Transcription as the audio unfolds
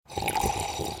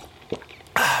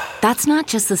That's not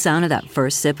just the sound of that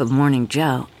first sip of Morning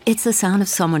Joe. It's the sound of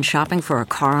someone shopping for a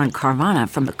car on Carvana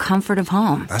from the comfort of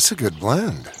home. That's a good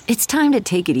blend. It's time to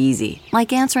take it easy,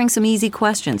 like answering some easy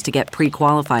questions to get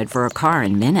pre-qualified for a car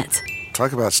in minutes.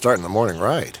 Talk about starting the morning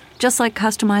right. Just like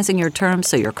customizing your terms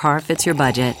so your car fits your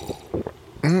budget.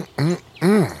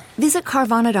 Visit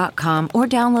Carvana.com or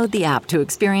download the app to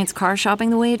experience car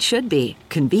shopping the way it should be.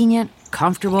 Convenient,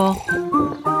 comfortable.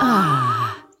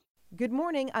 Good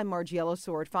morning, I'm Margie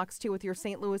Yellowsword, Fox 2 with your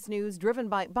St. Louis news, driven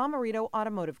by Bomarito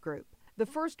Automotive Group. The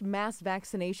first mass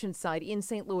vaccination site in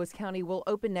St. Louis County will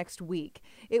open next week.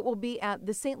 It will be at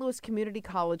the St. Louis Community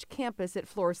College campus at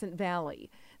Florissant Valley.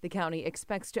 The county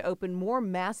expects to open more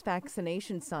mass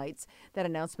vaccination sites. That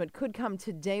announcement could come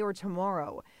today or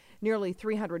tomorrow. Nearly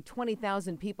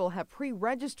 320,000 people have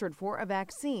pre-registered for a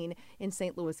vaccine in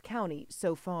St. Louis County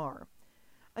so far.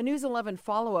 A News 11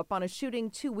 follow-up on a shooting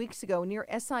 2 weeks ago near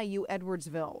SIU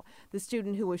Edwardsville. The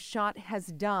student who was shot has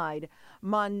died.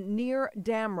 Monir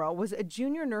Damra was a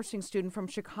junior nursing student from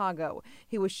Chicago.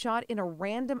 He was shot in a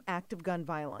random act of gun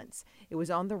violence. It was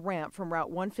on the ramp from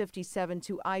Route 157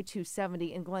 to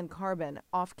I-270 in Glen Carbon,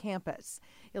 off campus.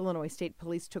 Illinois State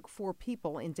Police took 4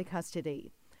 people into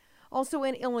custody. Also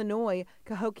in Illinois,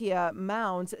 Cahokia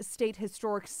Mounds State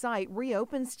Historic Site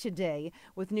reopens today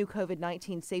with new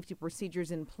COVID-19 safety procedures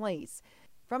in place.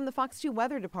 From the Fox 2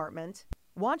 Weather Department,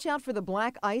 watch out for the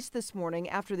black ice this morning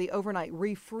after the overnight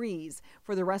refreeze.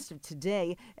 For the rest of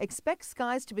today, expect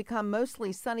skies to become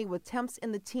mostly sunny with temps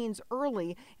in the teens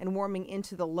early and warming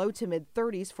into the low to mid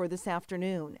 30s for this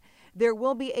afternoon. There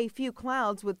will be a few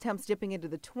clouds with temps dipping into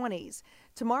the 20s.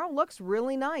 Tomorrow looks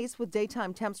really nice with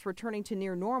daytime temps returning to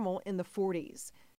near normal in the 40s.